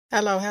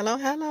Hello, hello,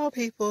 hello,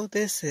 people.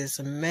 This is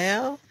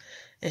Mel,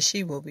 and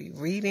she will be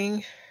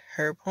reading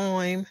her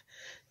poem.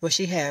 Well,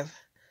 she have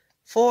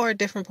 4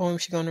 different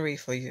poems she's going to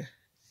read for you.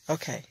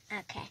 Okay.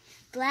 Okay.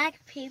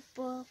 Black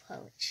people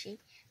poetry.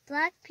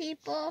 Black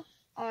people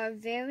are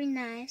very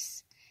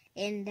nice,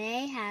 and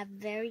they have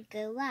very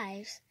good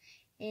lives.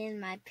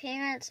 And my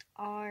parents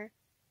are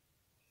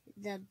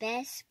the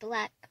best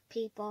black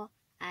people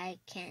I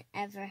can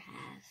ever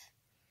have.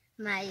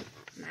 My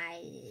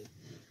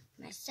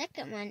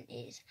second one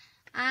is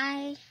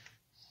I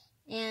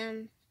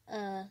am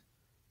a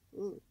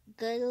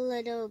good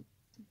little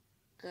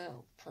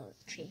girl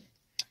poetry.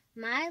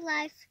 My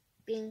life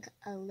being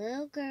a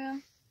little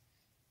girl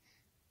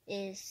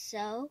is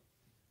so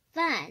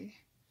fun,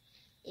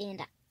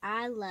 and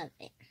I love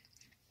it.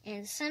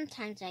 And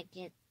sometimes I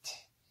get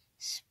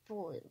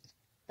spoiled,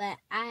 but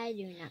I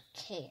do not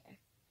care.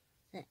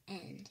 The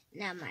end.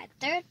 Now my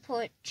third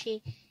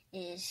poetry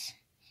is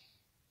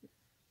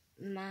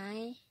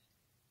my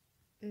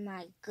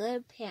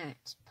good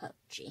parents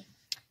poetry.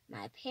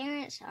 My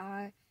parents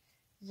are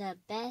the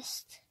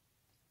best.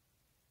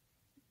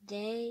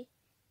 They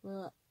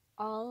will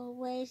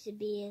always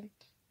be in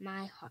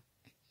my heart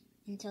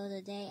until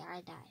the day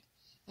I die.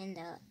 And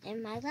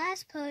my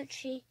last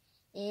poetry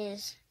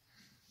is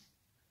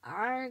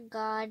Our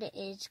God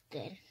is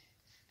Good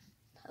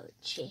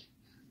poetry.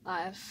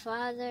 Our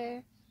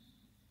Father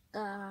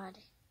God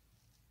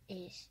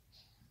is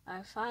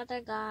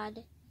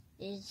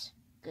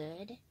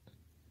good.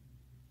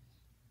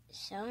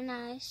 So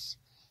nice.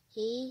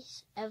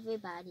 He's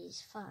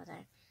everybody's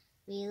father.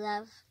 We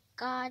love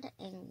God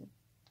and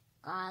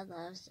God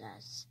loves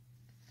us.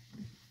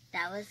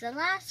 That was the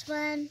last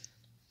one.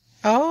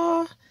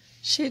 Oh,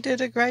 she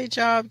did a great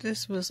job.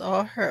 This was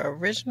all her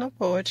original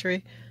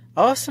poetry.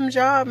 Awesome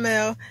job,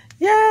 Mel.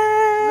 Yay!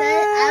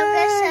 I'm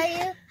going to show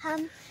you.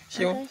 I'm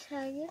going to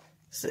show you.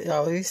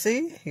 Oh, you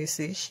see,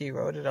 she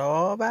wrote it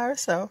all by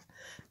herself.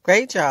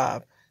 Great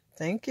job.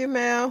 Thank you,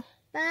 Mel.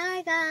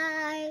 Bye,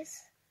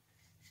 guys.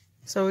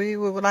 So we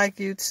would like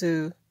you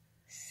to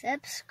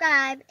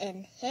subscribe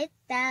and hit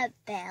that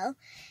bell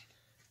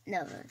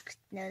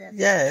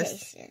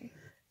notification.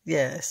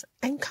 Yes.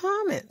 And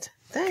comment.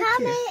 Thank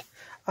you.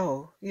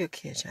 Oh, you're a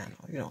kid channel.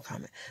 You don't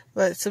comment.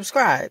 But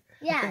subscribe.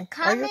 Yeah, okay.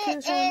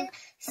 Comment and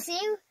see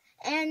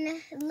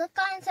and look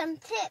on some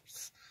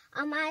tips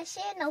on my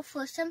channel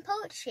for some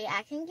poetry.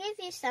 I can give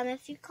you some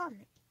if you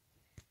comment.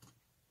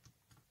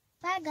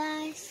 Bye,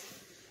 guys.